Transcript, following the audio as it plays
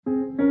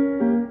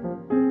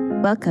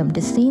Welcome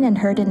to Seen and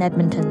Heard in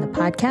Edmonton, the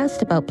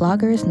podcast about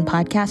bloggers and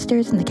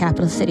podcasters in the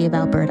capital city of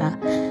Alberta.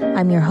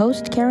 I'm your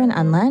host, Karen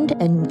Unland,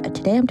 and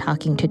today I'm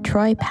talking to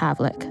Troy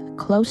Pavlik,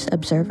 close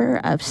observer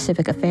of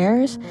civic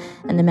affairs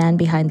and the man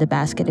behind the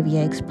Basket of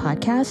Yeggs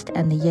podcast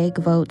and the Yegg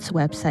Votes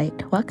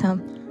website.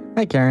 Welcome.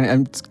 Hi,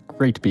 Karen. It's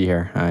great to be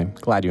here. I'm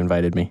glad you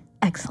invited me.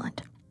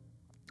 Excellent.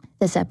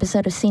 This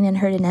episode of Seen and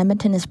Heard in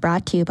Edmonton is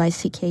brought to you by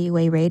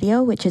CKUA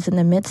Radio, which is in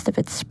the midst of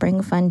its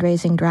spring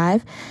fundraising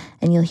drive,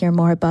 and you'll hear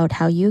more about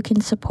how you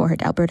can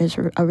support Alberta's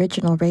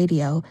original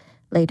radio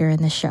later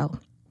in the show.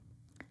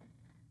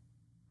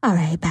 All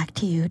right, back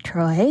to you,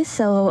 Troy.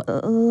 So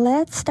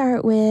let's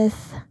start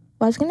with,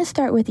 I was going to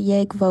start with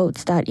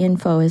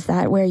yeggvotes.info. Is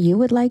that where you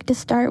would like to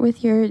start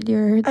with your...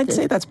 I'd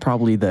say that's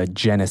probably the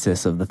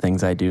genesis of the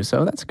things I do,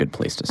 so that's a good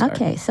place to start.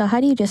 Okay, so how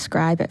do you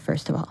describe it,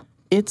 first of all?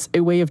 It's a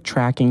way of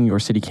tracking your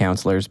city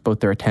councillors, both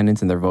their attendance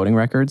and their voting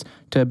records,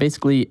 to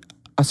basically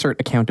assert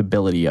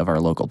accountability of our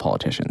local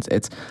politicians.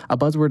 It's a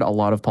buzzword a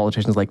lot of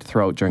politicians like to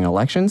throw out during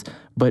elections,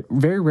 but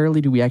very rarely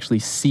do we actually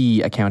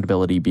see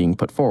accountability being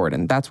put forward,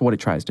 and that's what it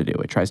tries to do.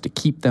 It tries to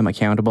keep them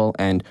accountable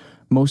and,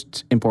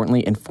 most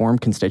importantly, inform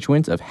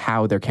constituents of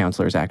how their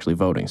councillor is actually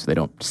voting, so they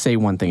don't say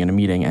one thing in a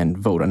meeting and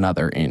vote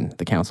another in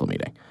the council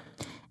meeting.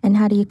 And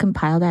how do you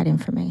compile that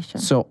information?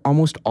 So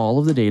almost all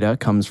of the data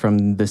comes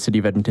from the City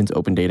of Edmonton's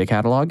open data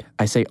catalog.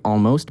 I say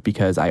almost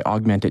because I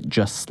augment it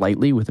just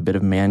slightly with a bit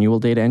of manual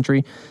data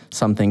entry.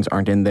 Some things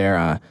aren't in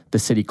there. The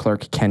city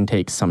clerk can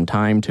take some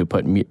time to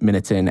put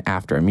minutes in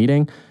after a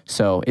meeting.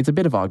 So it's a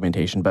bit of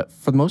augmentation, but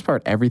for the most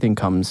part, everything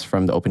comes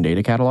from the open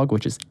data catalog,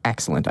 which is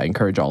excellent. I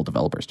encourage all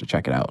developers to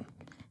check it out.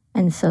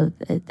 And so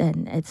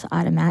then it's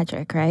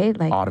Automagic, right?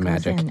 Like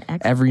Automagic.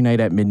 Every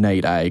night at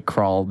midnight, I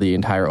crawl the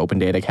entire open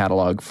data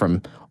catalog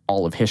from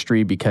all of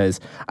history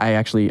because I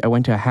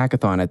went to a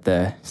hackathon at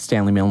the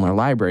Stanley Milner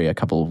Library a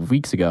couple of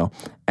weeks ago,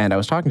 and I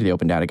was talking to the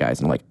open data guys,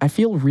 and I'm like, I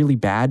feel really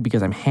bad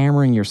because I'm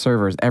hammering your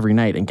servers every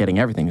night and getting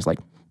everything. He's like,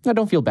 no,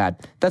 don't feel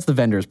bad. That's the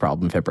vendor's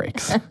problem if it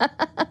breaks.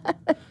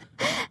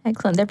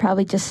 Excellent. They're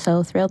probably just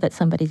so thrilled that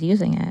somebody's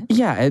using it.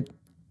 Yeah,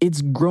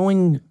 it's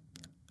growing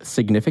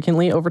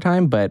significantly over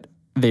time, but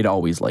they'd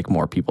always like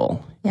more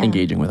people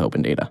engaging with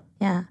open data.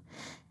 Yeah.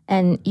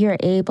 And you're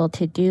able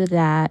to do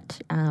that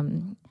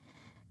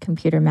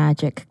computer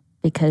magic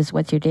because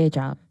what's your day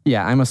job?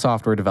 Yeah, I'm a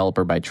software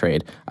developer by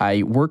trade.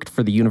 I worked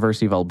for the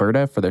University of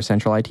Alberta for their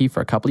central IT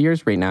for a couple of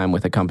years. Right now I'm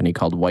with a company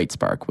called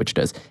WhiteSpark, which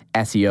does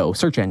SEO,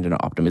 search engine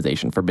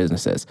optimization for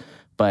businesses.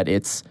 But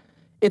it's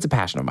a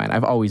passion of mine.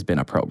 I've always been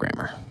a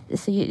programmer.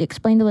 So you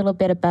explained a little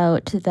bit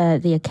about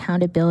the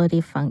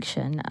accountability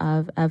function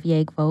of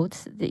Yegg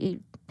Votes.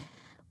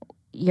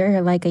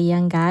 You're like a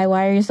young guy.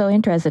 Why are you so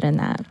interested in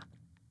that?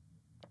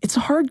 It's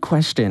a hard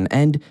question,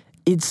 and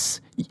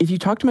if you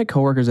talk to my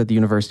coworkers at the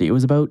university, it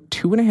was about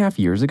 2.5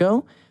 years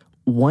ago.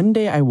 One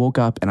day I woke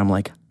up and I'm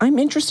like, I'm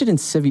interested in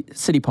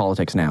city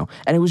politics now.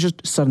 And it was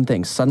just a sudden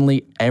thing.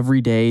 Suddenly, every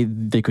day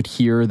they could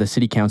hear the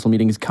city council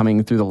meetings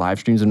coming through the live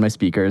streams in my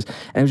speakers.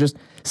 And it was just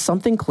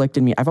something clicked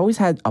in me. I've always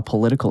had a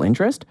political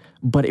interest,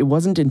 but it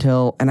wasn't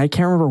until, and I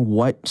can't remember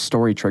what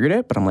story triggered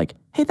it, but I'm like,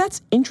 hey,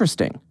 that's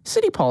interesting.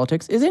 City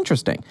politics is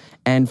interesting.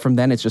 And from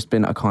then, it's just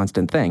been a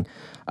constant thing.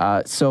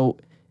 So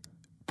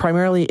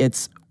primarily,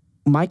 it's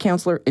my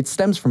counselor, it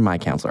stems from my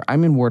counselor.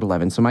 I'm in Ward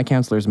 11, so my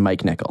counselor is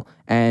Mike Nickel.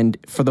 And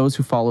for those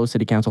who follow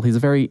city council, he's a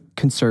very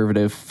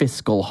conservative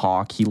fiscal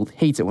hawk. He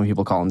hates it when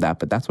people call him that,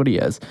 but that's what he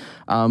is.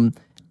 And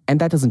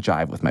that doesn't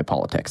jive with my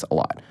politics a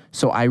lot.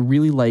 So I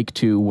really like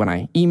to, when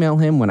I email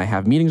him, when I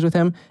have meetings with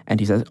him, and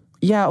he says,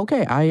 yeah,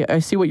 okay, I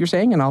see what you're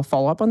saying, and I'll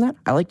follow up on that.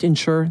 I like to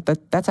ensure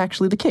that that's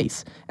actually the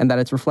case, and that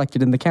it's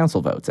reflected in the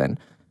council votes. And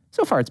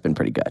so far, it's been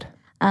pretty good.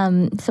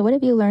 So what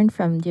have you learned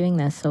from doing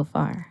this so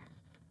far?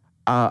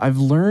 I've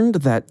learned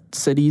that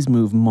cities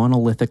move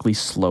monolithically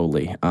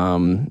slowly.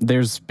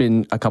 There's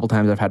been a couple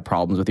times I've had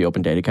problems with the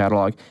open data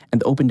catalog, and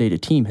the open data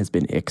team has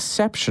been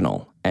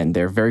exceptional, and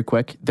they're very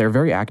quick. They're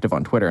very active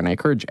on Twitter, and I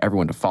encourage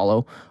everyone to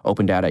follow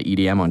Open Data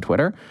EDM on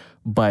Twitter.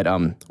 But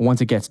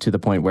once it gets to the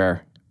point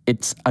where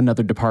it's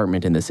another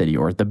department in the city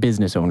or the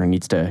business owner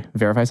needs to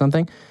verify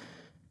something,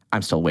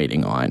 I'm still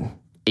waiting on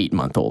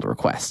 8-month-old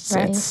requests.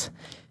 Right.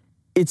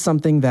 It's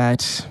something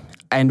that...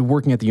 And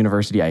working at the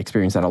university, I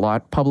experience that a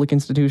lot. Public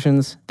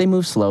institutions, they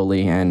move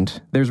slowly,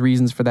 and there's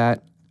reasons for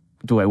that.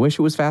 Do I wish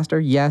it was faster?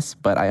 Yes,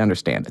 but I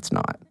understand it's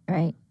not.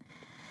 Right.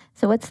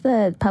 So what's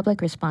the public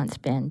response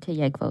been to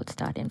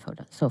yeggvotes.info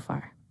so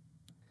far?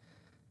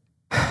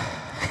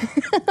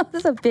 That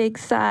was a big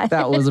sigh.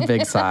 That was a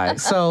big sigh.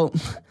 So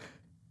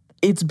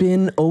it's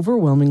been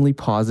overwhelmingly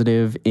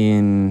positive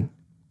in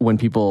when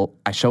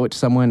I show it to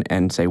someone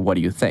and say, what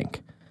do you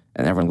think?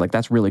 And everyone's like,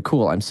 that's really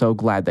cool. I'm so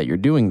glad that you're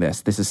doing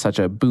this. This is such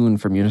a boon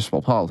for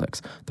municipal politics.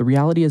 The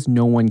reality is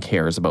no one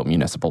cares about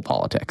municipal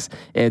politics.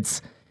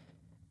 It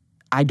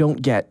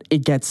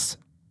gets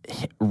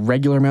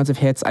regular amounts of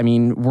hits. I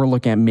mean, we're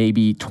looking at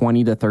maybe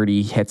 20 to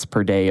 30 hits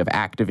per day of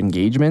active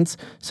engagements.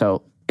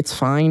 So it's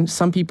fine.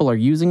 Some people are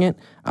using it.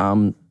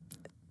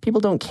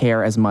 People don't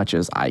care as much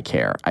as I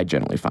care, I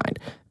generally find.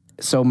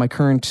 So my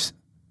current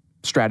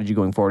strategy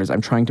going forward is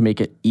I'm trying to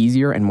make it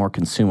easier and more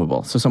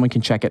consumable. So someone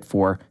can check it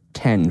for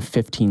 10,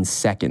 15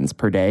 seconds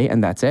per day,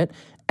 and that's it,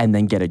 and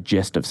then get a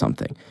gist of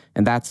something.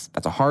 And that's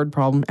a hard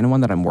problem and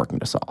one that I'm working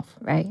to solve.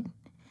 Right.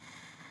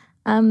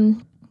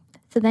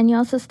 So then you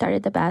also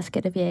started the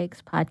Basket of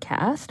Eggs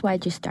podcast.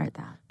 Why'd you start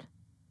that?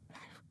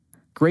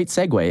 Great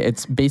segue.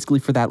 It's basically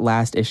for that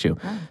last issue.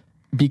 Oh.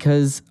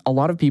 Because a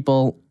lot of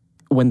people,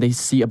 when they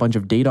see a bunch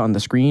of data on the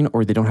screen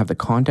or they don't have the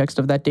context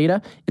of that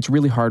data, it's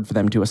really hard for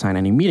them to assign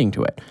any meaning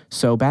to it.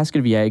 So Basket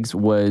of Eggs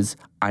was,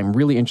 I'm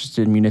really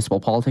interested in municipal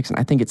politics, and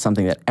I think it's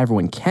something that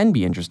everyone can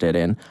be interested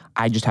in.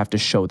 I just have to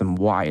show them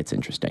why it's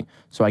interesting.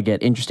 So I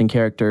get interesting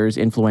characters,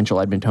 influential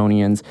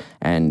Edmontonians,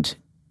 and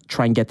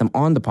try and get them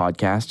on the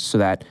podcast so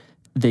that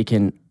they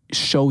can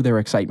show their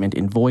excitement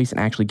in voice and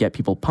actually get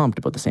people pumped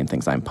about the same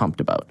things I'm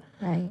pumped about.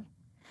 Right.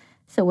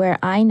 So where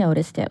I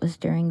noticed it was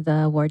during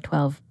the Ward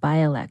 12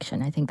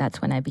 by-election. I think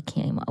that's when I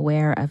became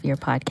aware of your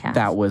podcast.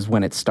 That was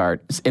when it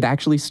started. It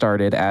actually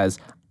started as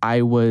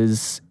I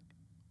was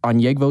on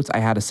Yeg Votes. I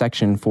had a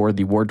section for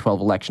the Ward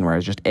 12 election where I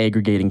was just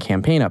aggregating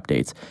campaign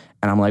updates.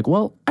 And I'm like,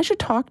 well, I should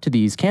talk to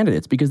these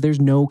candidates because there's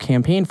no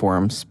campaign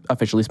forums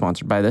officially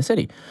sponsored by the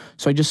city.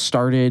 So I just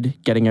started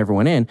getting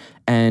everyone in.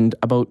 And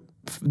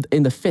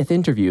in the 5th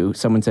interview,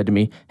 someone said to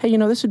me, hey,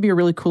 this would be a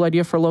really cool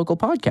idea for a local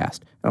podcast.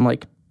 And I'm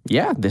like,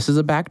 yeah, this is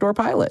a backdoor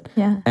pilot.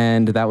 Yeah.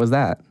 And that was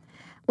that.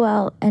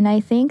 Well, and I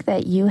think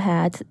that you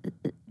had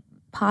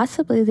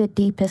possibly the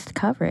deepest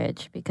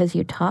coverage because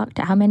you talked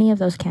to, how many of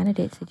those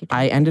candidates did you talk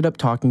to? I ended up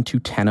talking to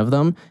 10 of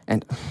them.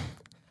 And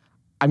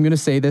I'm going to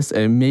say this,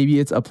 and maybe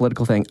it's a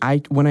political thing.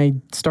 When I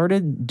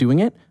started doing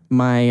it,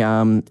 my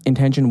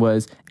intention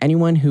was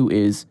anyone who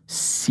is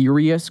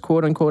serious,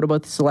 quote unquote,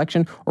 about this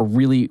election or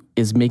really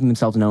is making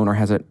themselves known or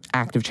has an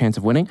active chance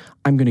of winning,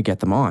 I'm going to get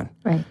them on.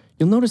 Right.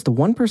 You'll notice the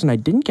one person I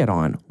didn't get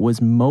on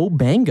was Mo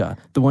Banga,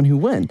 the one who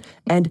won.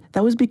 And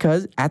that was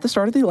because at the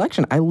start of the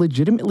election, I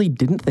legitimately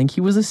didn't think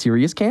he was a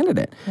serious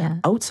candidate. Yeah.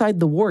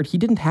 Outside the ward, he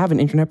didn't have an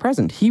internet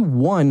presence. He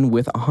won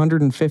with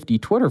 150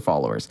 Twitter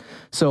followers.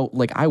 So,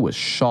 I was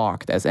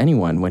shocked as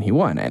anyone when he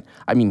won it.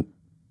 I mean,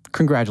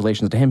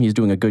 congratulations to him. He's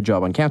doing a good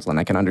job on council, and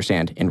I can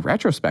understand in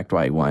retrospect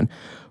why he won.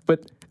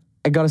 But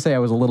I got to say, I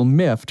was a little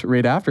miffed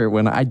right after it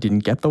when I didn't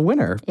get the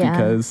winner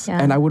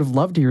and I would have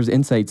loved to hear his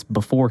insights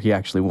before he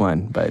actually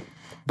won, but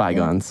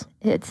bygones.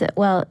 And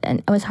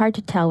it was hard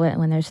to tell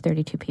when there's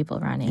 32 people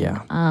running.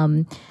 Yeah.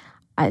 On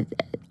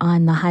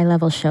the High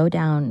Level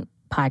Showdown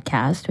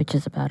podcast, which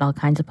is about all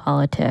kinds of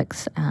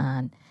politics,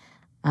 and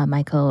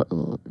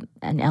Michael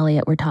and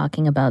Elliot were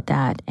talking about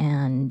that,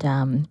 and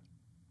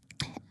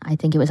I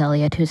think it was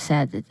Elliot who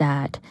said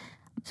that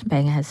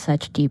Banga has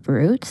such deep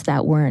roots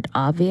that weren't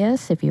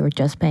obvious if you were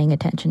just paying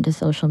attention to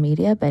social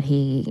media, but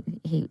he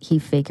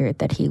figured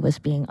that he was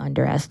being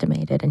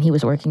underestimated, and he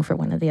was working for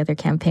one of the other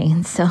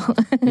campaigns. So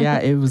yeah,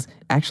 it was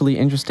actually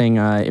interesting.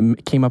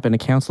 It came up in a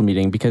council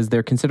meeting because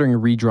they're considering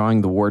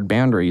redrawing the ward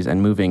boundaries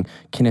and moving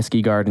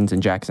Kinniski Gardens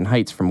and Jackson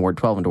Heights from Ward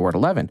 12 into Ward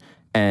 11.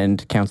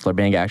 And Councillor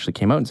Banga actually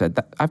came out and said,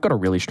 I've got a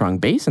really strong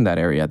base in that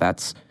area.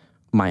 That's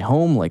my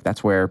home.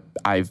 That's where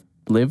I've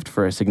lived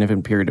for a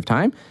significant period of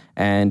time.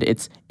 And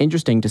it's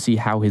interesting to see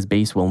how his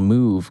base will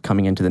move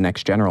coming into the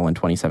next general in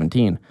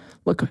 2017.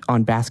 Look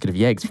on Basket of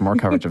Yeggs for more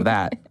coverage of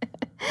that.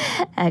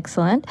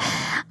 Excellent.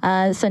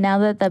 So now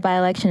that the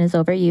by-election is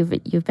over,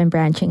 you've been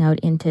branching out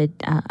into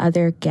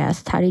other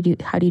guests. How do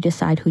you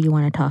decide who you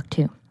want to talk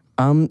to?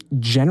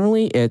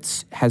 Generally,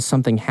 has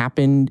something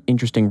happened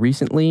interesting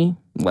recently?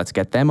 Let's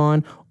get them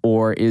on.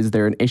 Or is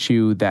there an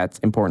issue that's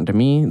important to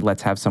me?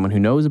 Let's have someone who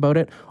knows about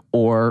it.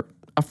 Or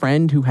a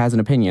friend who has an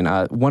opinion.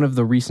 One of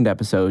the recent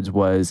episodes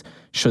was,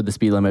 should the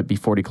speed limit be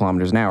 40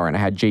 kilometers an hour? And I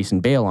had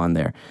Jason Bale on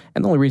there.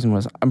 And the only reason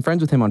was I'm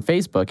friends with him on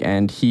Facebook,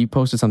 and he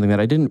posted something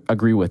that I didn't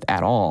agree with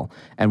at all.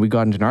 And we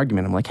got into an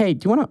argument. I'm like, hey,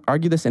 do you want to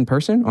argue this in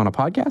person on a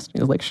podcast? He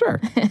was like, sure.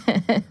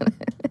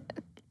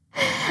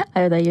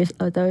 Are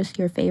those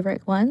your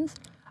favorite ones?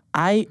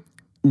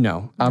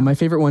 No. My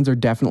favorite ones are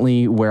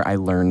definitely where I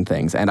learn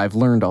things. And I've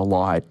learned a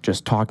lot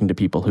just talking to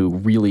people who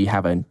really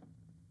have a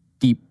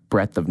deep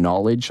breadth of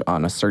knowledge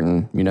on a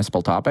certain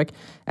municipal topic,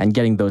 and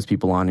getting those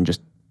people on and just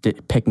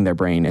picking their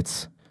brain.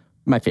 It's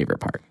my favorite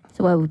part.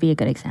 So what would be a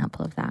good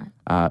example of that?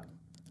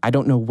 I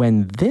don't know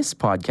when this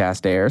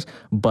podcast airs,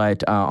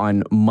 but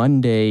on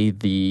Monday,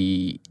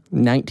 the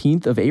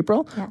 19th of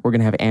April, we're going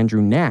to have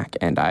Andrew Knack,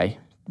 and I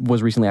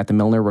was recently at the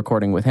Milner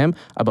recording with him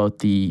about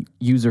the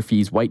user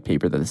fees white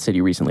paper that the city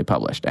recently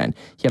published, and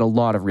he had a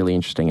lot of really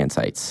interesting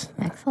insights.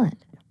 Excellent.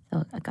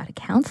 So I got a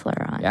counselor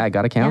on. Yeah, I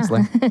got a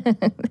counselor.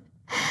 Yeah.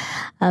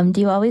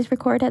 Do you always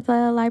record at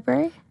the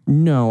library?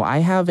 No, I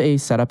have a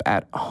setup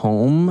at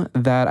home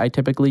that I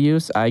typically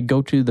use. I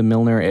go to the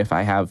Milner if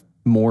I have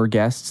more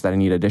guests that I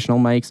need additional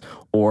mics,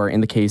 or in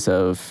the case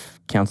of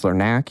Councillor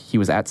Knack, he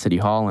was at City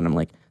Hall, and I'm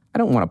like, I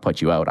don't want to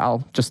put you out.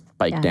 I'll just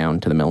bike down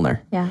to the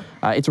Milner. Yeah.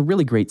 It's a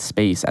really great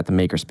space at the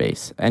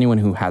Makerspace. Anyone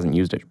who hasn't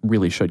used it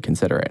really should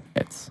consider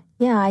it.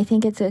 Yeah, I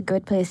think it's a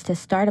good place to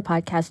start a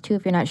podcast too.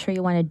 If you're not sure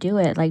you want to do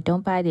it, like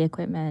don't buy the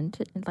equipment.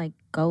 Like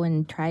go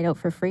and try it out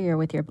for free or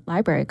with your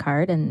library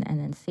card and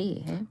then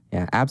see. Hey?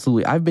 Yeah,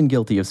 absolutely. I've been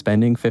guilty of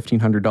spending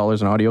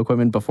 $1,500 on audio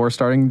equipment before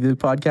starting the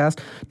podcast.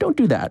 Don't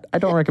do that. I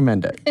don't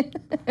recommend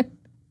it.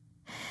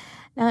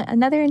 Now,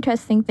 another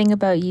interesting thing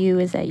about you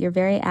is that you're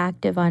very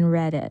active on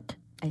Reddit.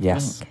 I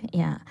think.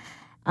 Yeah.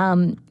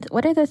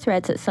 What are the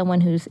threads that someone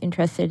who's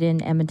interested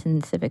in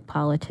Edmonton civic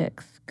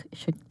politics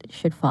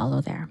should follow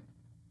there?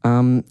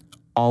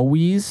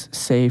 Always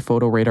say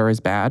photo radar is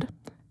bad,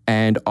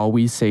 and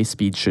always say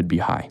speed should be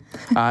high.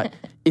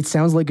 It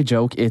sounds like a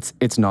joke.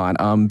 It's not.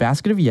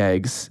 Basket of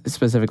Yeggs,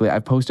 specifically,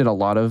 I've posted a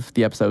lot of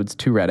the episodes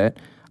to Reddit.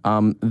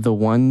 The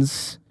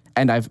ones,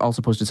 and I've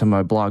also posted some of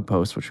my blog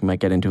posts, which we might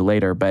get into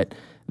later, but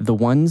the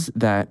ones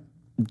that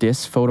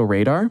diss photo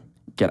radar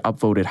get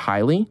upvoted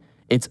highly,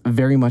 it's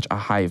very much a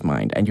hive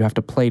mind, and you have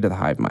to play to the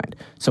hive mind.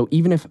 So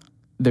even if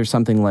there's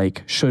something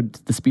like, should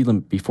the speed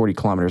limit be 40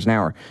 kilometers an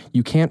hour,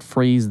 you can't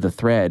phrase the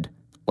thread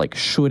like,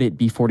 should it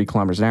be 40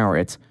 kilometers an hour?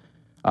 It's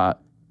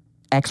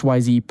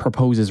XYZ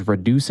proposes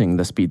reducing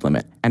the speed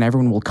limit, and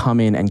everyone will come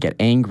in and get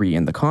angry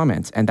in the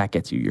comments, and that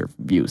gets you your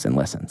views and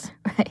listens.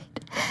 Right.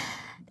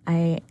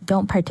 I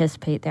don't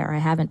participate there. I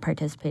haven't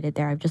participated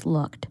there. I've just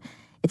looked.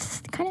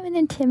 It's kind of an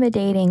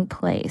intimidating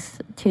place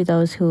to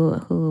those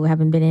who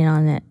haven't been in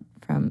on it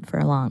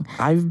for long.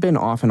 I've been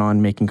off and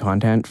on making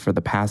content for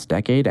the past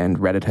decade, and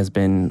Reddit has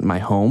been my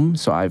home,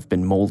 so I've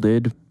been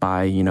molded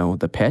by,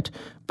 the pit,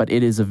 but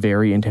it is a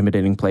very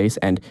intimidating place,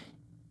 and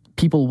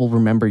people will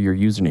remember your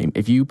username.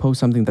 If you post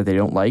something that they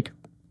don't like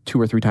 2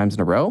 or 3 times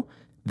in a row,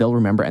 they'll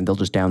remember and they'll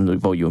just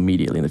downvote you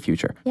immediately in the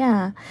future.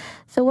 Yeah.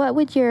 So what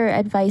would your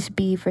advice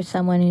be for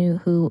someone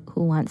who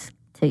wants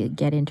to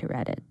get into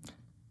Reddit?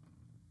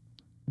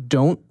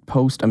 Don't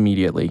post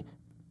immediately.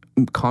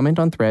 Comment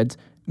on threads.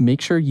 Make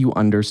sure you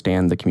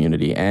understand the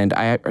community. And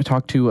I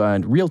talked to a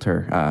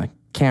realtor,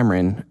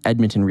 Cameron,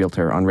 Edmonton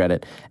realtor on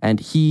Reddit, and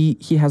he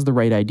has the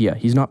right idea.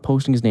 He's not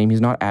posting his name.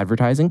 He's not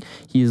advertising.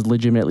 He is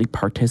legitimately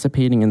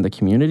participating in the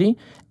community,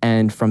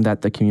 and from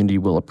that, the community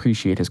will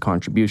appreciate his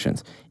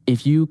contributions.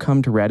 If you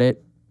come to Reddit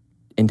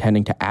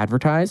intending to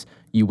advertise,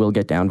 you will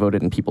get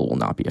downvoted, and people will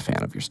not be a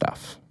fan of your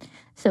stuff.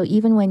 So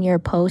even when you're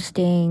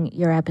posting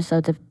your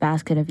episodes of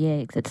Basket of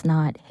Yeggs, it's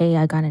not, hey,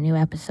 I got a new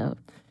episode.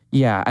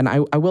 Yeah, and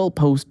I will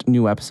post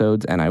new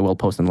episodes, and I will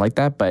post them like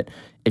that, but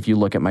if you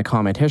look at my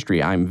comment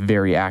history, I'm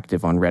very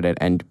active on Reddit,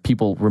 and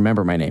people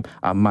remember my name.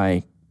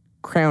 My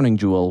crowning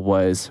jewel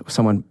was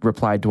someone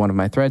replied to one of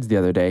my threads the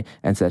other day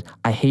and said,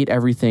 I hate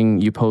everything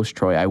you post,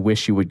 Troy. I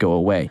wish you would go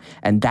away.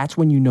 And that's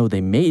when you know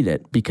they made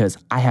it, because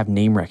I have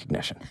name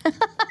recognition.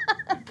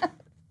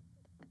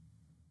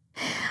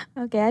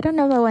 Okay, I don't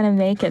know if I want to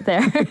make it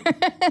there.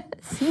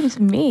 Seems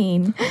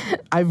mean.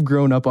 I've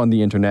grown up on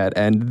the internet,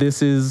 and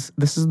this is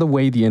the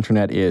way the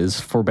internet is,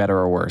 for better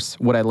or worse.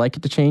 Would I like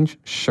it to change?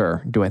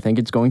 Sure. Do I think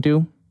it's going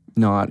to?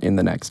 Not in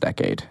the next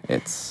decade.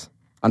 It's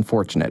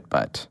unfortunate,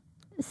 but...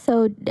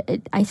 So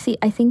I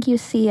think you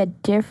see a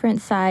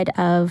different side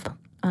of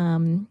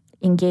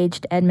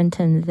engaged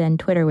Edmonton than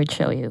Twitter would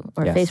show you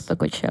or Yes. Facebook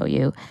would show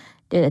you.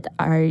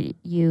 Are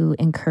you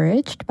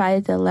encouraged by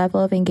the level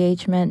of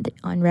engagement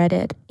on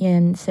Reddit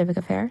in civic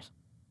affairs?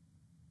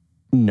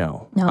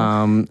 No.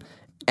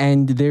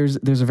 And there's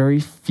a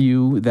very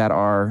few that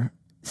are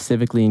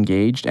civically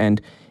engaged, and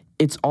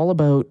it's all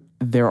about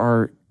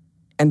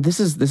and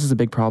this is a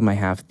big problem I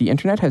have. The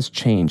internet has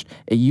changed.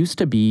 It used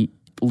to be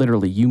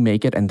literally you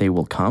make it and they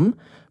will come,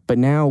 but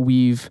now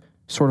we've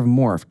sort of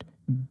morphed.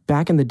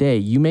 Back in the day,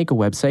 you make a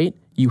website,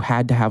 you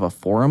had to have a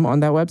forum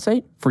on that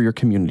website for your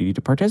community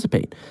to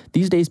participate.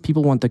 These days,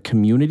 people want the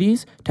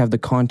communities to have the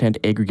content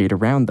aggregate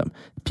around them.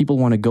 People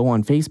want to go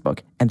on Facebook,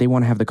 and they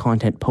want to have the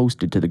content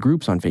posted to the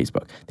groups on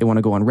Facebook. They want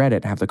to go on Reddit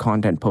and have the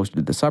content posted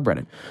to the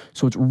subreddit.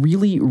 So it's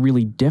really,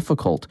 really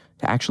difficult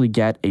to actually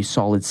get a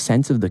solid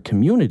sense of the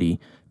community,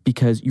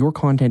 because your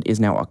content is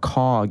now a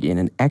cog in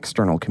an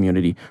external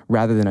community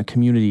rather than a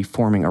community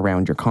forming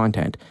around your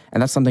content.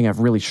 And that's something I've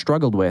really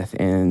struggled with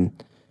in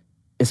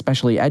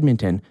especially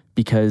Edmonton,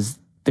 because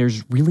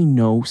there's really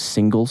no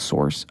single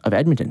source of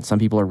Edmonton. Some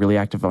people are really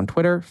active on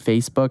Twitter,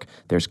 Facebook,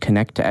 there's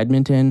Connect to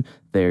Edmonton,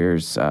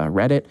 there's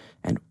Reddit,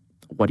 and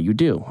what do you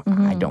do?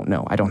 Mm-hmm. I don't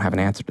know. I don't have an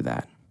answer to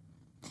that.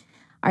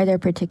 Are there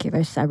particular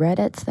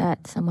subreddits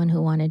that someone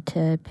who wanted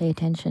to pay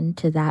attention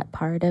to that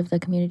part of the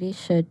community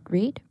should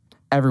read?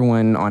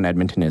 Everyone on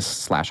Edmonton is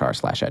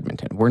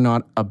 /r/Edmonton. We're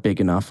not a big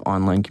enough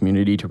online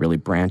community to really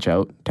branch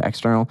out to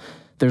external.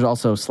 There's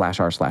also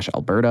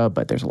 /r/Alberta,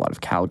 but there's a lot of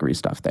Calgary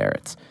stuff there.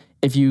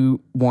 If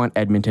you want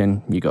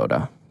Edmonton, you go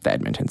to the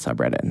Edmonton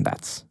subreddit, and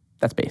that's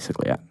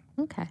basically it.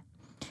 Okay.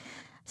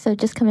 So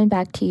just coming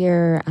back to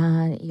your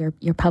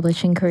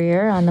publishing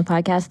career on the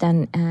podcast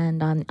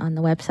and on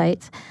the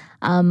websites,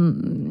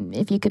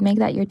 if you could make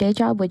that your day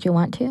job, would you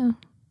want to?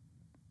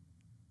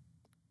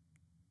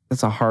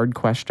 That's a hard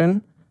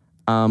question.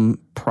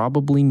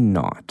 Probably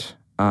not.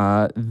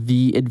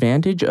 The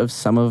advantage of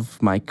some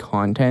of my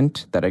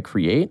content that I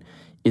create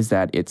is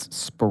that it's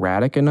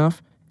sporadic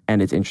enough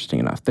and it's interesting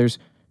enough. There's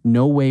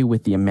no way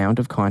with the amount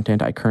of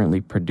content I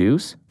currently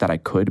produce that I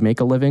could make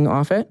a living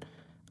off it,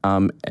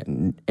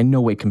 and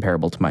no way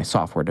comparable to my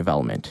software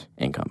development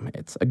income.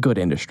 It's a good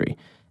industry.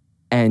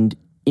 And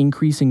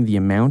increasing the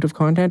amount of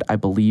content, I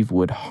believe,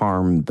 would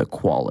harm the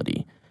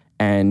quality.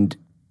 And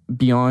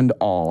beyond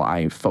all,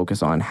 I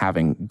focus on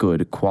having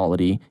good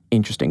quality,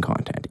 interesting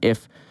content.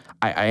 If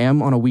I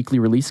am on a weekly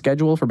release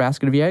schedule for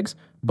Basket of Eggs,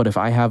 but if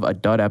I have a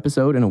dud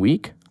episode in a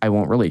week, I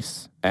won't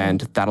release.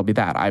 And that'll be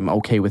that. I'm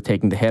okay with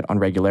taking the hit on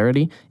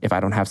regularity if I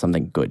don't have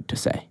something good to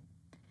say.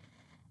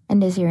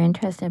 And does your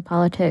interest in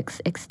politics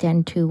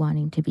extend to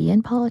wanting to be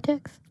in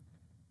politics?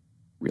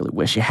 Really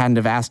wish you hadn't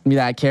have asked me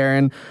that,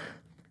 Karen.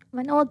 I'm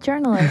an old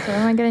journalist. What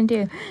am I going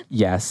to do?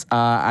 Yes.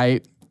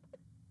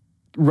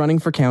 Running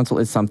for council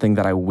is something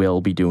that I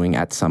will be doing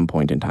at some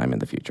point in time in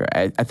the future.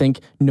 I think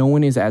no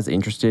one is as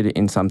interested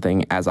in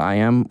something as I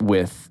am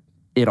with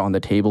it on the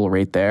table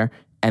right there,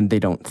 and they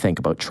don't think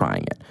about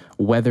trying it.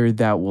 Whether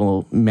that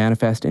will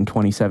manifest in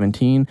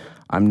 2017,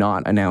 I'm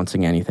not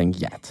announcing anything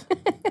yet.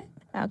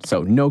 Okay.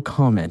 So no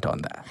comment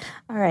on that.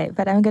 All right,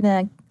 but I'm going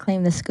to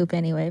claim the scoop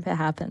anyway if it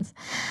happens.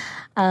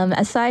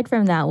 Aside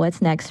from that,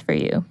 what's next for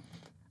you?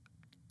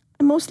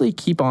 I mostly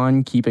keep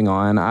on keeping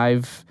on.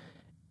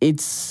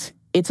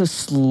 It's a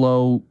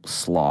slow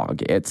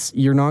slog.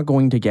 You're not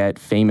going to get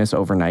famous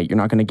overnight. You're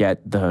not going to get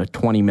the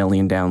 20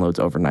 million downloads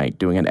overnight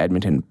doing an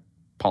Edmonton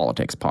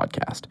politics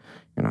podcast.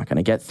 You're not going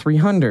to get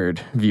 300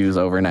 views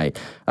overnight.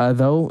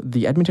 Though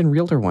the Edmonton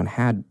Realtor one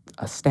had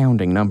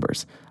astounding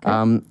numbers.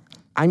 Okay.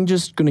 I'm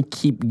just going to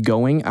keep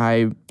going.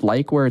 I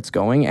like where it's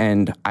going,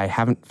 and I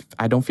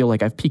don't feel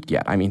like I've peaked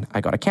yet. I mean,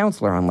 I got a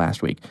counselor on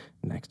last week.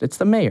 Next, it's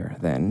the mayor.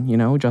 Then,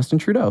 Justin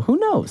Trudeau. Who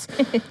knows?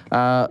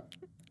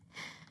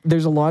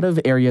 There's a lot of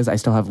areas I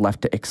still have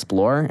left to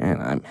explore,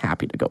 and I'm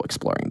happy to go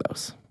exploring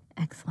those.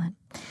 Excellent.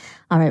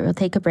 All right, we'll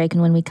take a break,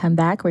 and when we come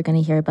back, we're going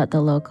to hear about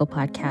the local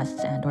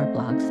podcasts and or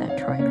blogs that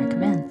Troy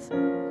recommends.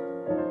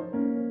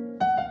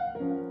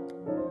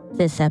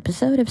 This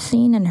episode of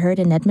Seen and Heard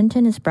in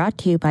Edmonton is brought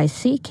to you by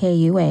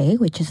CKUA,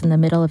 which is in the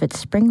middle of its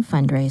spring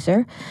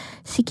fundraiser.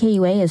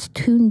 CKUA is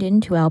tuned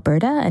into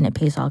Alberta, and it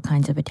pays all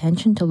kinds of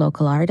attention to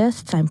local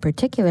artists. I'm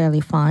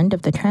particularly fond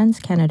of the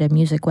Trans-Canada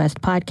Music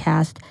West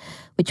podcast,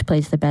 which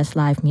plays the best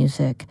live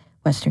music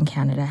Western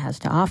Canada has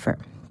to offer.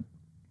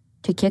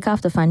 To kick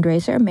off the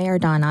fundraiser, Mayor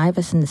Don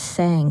Iveson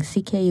sang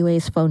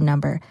CKUA's phone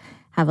number.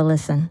 Have a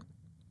listen.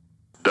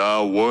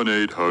 Dial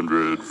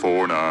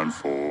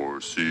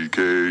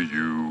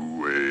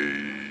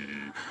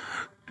 1-800-494-CKUA.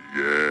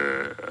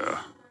 Yeah.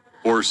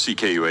 Or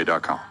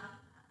CKUA.com.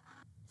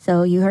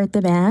 So you heard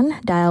the man.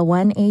 Dial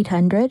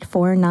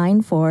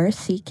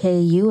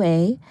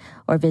 1-800-494-CKUA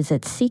or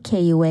visit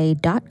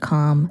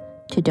CKUA.com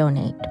to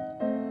donate.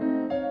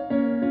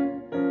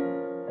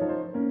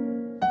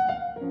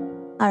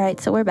 All right,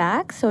 so we're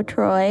back. So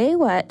Troy,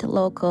 what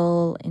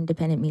local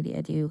independent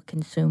media do you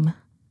consume?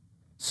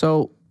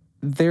 So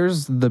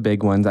there's the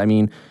big ones. I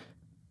mean,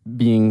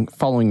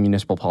 following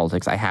municipal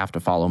politics, I have to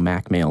follow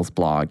Mac Mail's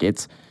blog.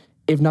 If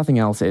nothing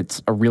else,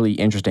 it's a really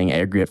interesting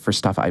aggregate for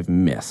stuff I've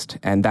missed.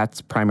 And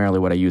that's primarily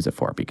what I use it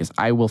for, because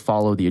I will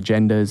follow the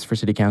agendas for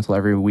city council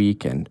every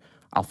week and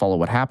I'll follow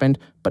what happened.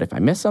 But if I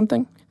miss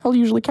something, I'll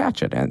usually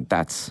catch it. And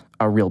that's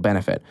a real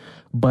benefit.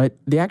 But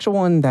the actual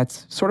one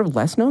that's sort of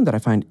less known that I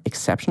find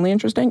exceptionally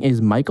interesting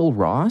is Michael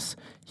Ross.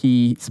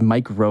 He's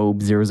Mike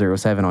Robe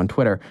 007 on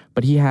Twitter,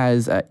 but he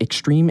has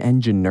Extreme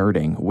Engine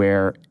Nerding,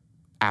 where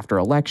after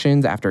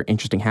elections, after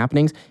interesting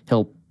happenings,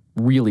 he'll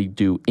really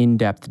do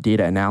in-depth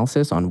data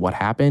analysis on what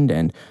happened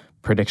and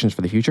predictions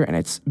for the future, and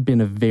it's been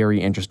a very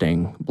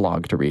interesting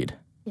blog to read.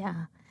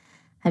 Yeah.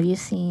 Have you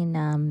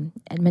seen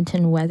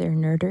Edmonton Weather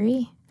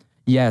Nerdery?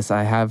 Yes,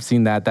 I have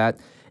seen that.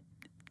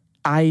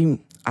 I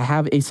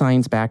have a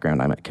science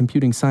background. I'm a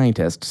computing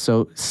scientist,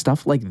 so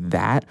stuff like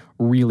that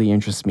really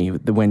interests me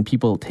when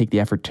people take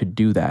the effort to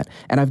do that.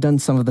 And I've done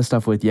some of the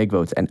stuff with Yeg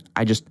Votes, and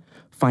I just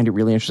find it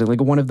really interesting.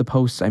 Like one of the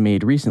posts I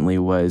made recently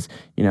was,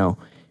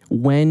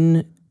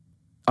 when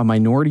a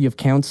minority of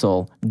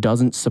council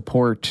doesn't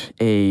support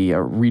a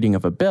reading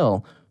of a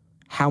bill,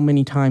 how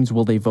many times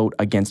will they vote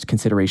against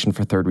consideration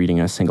for third reading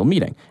in a single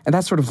meeting? And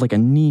that's sort of like a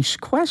niche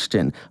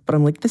question, but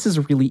I'm like, this is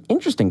a really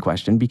interesting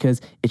question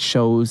because it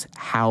shows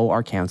how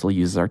our council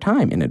uses our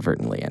time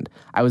inadvertently. And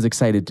I was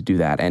excited to do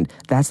that. And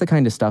that's the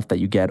kind of stuff that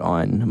you get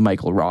on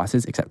Michael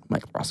Ross's, except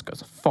Michael Ross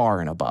goes far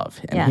and above.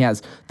 And he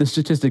has the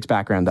statistics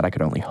background that I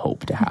could only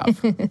hope to have.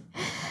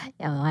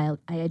 Yeah, well,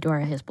 I adore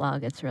his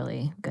blog. It's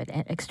really good.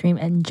 Extreme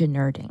Engine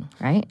Nerding,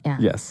 right? Yeah.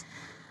 Yes.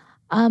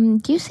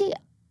 Do you see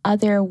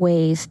other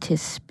ways to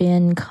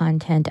spin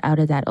content out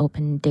of that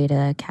open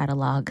data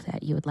catalog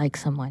that you would like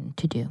someone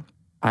to do?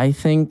 I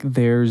think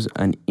there's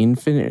an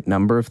infinite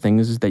number of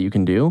things that you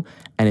can do,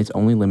 and it's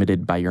only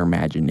limited by your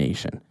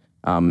imagination.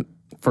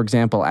 For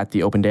example, at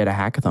the Open Data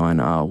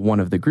Hackathon, one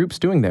of the groups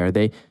doing there,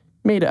 they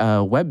made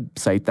a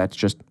website that's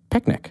just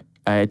picnic.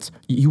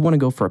 You want to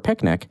go for a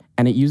picnic,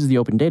 and it uses the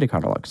open data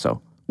catalog.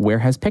 So where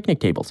has picnic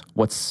tables?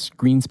 What's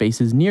green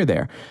spaces near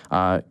there?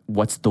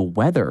 What's the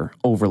weather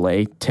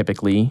overlay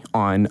typically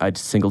on a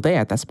single day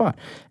at that spot?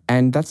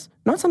 And that's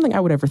not something I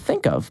would ever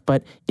think of,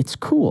 but it's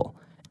cool.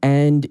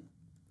 And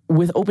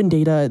with open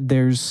data,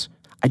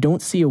 I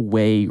don't see a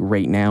way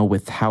right now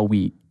with how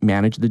we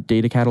manage the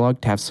data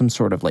catalog to have some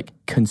sort of like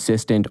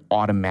consistent,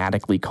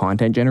 automatically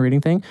content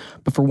generating thing.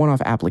 But for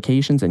one-off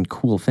applications and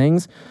cool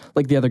things,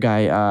 like the other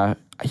guy,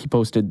 he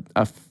posted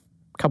a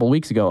couple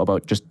weeks ago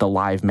about just the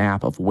live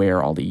map of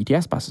where all the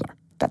ETS buses are.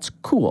 That's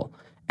cool.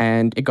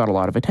 And it got a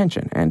lot of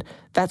attention. And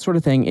that sort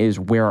of thing is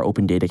where our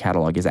open data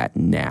catalog is at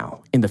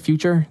now. In the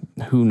future,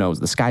 who knows?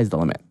 The sky's the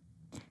limit.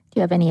 Do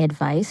you have any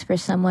advice for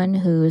someone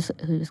who's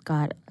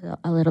got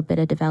a little bit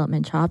of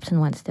development chops and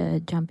wants to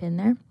jump in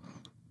there?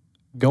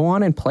 Go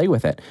on and play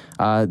with it.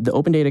 The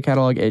Open Data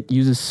Catalog, it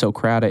uses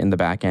Socrata in the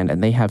back end,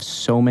 and they have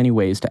so many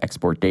ways to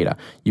export data.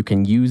 You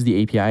can use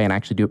the API and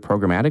actually do it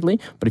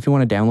programmatically, but if you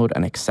want to download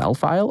an Excel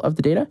file of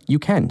the data, you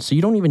can. So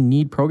you don't even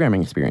need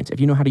programming experience. If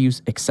you know how to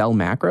use Excel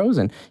macros,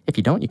 and if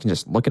you don't, you can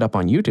just look it up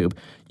on YouTube,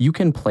 you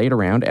can play it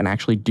around and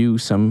actually do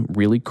some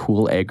really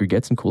cool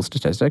aggregates and cool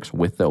statistics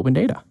with the open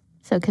data.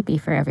 So it could be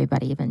for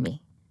everybody, even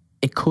me.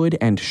 It could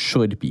and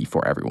should be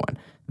for everyone.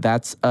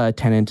 That's a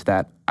tenet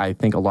that I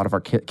think a lot of our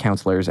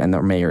counselors and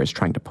the mayor is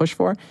trying to push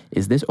for,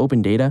 is this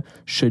open data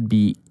should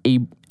be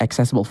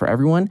accessible for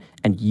everyone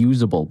and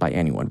usable by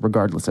anyone,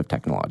 regardless of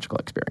technological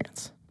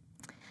experience.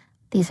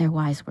 These are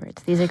wise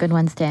words. These are good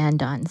ones to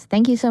end on.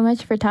 Thank you so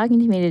much for talking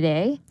to me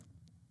today.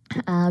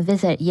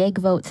 Visit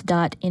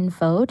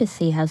yegvotes.info to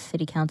see how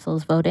City Council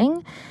is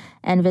voting.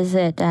 And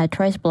visit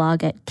Troy's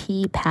blog at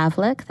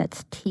tpavlik,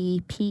 that's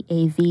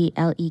tpavlek.me,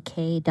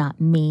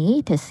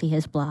 to see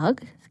his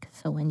blog.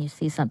 So when you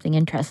see something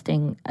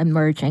interesting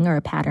emerging or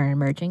a pattern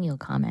emerging, you'll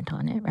comment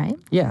on it, right?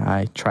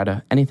 Yeah,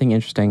 anything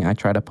interesting, I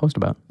try to post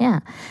about.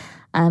 Yeah.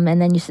 And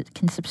then you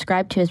can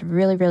subscribe to his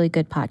really, really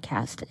good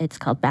podcast. It's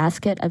called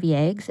Basket of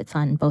Yegs. It's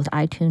on both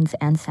iTunes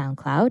and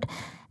SoundCloud.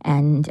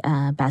 And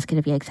Basket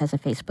of Yegs has a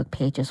Facebook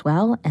page as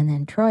well. And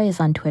then Troy is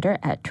on Twitter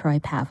at Troy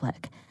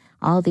Pavlik.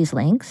 All these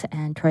links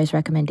and Troy's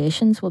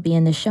recommendations will be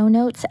in the show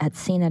notes at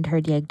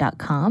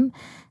seenandheardyeg.com.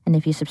 And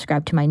if you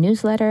subscribe to my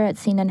newsletter at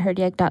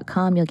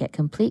seenandheardyeg.com, you'll get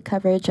complete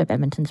coverage of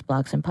Edmonton's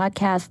blogs and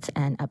podcasts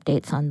and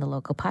updates on the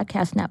local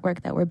podcast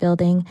network that we're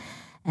building.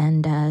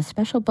 And a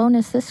special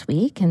bonus this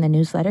week in the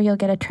newsletter, you'll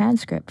get a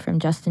transcript from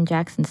Justin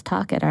Jackson's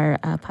talk at our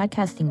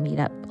podcasting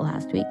meetup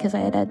last week, because I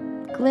had a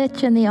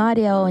glitch in the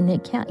audio and you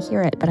can't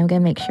hear it, but I'm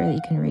going to make sure that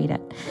you can read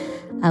it.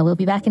 We'll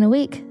be back in a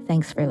week.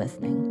 Thanks for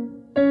listening.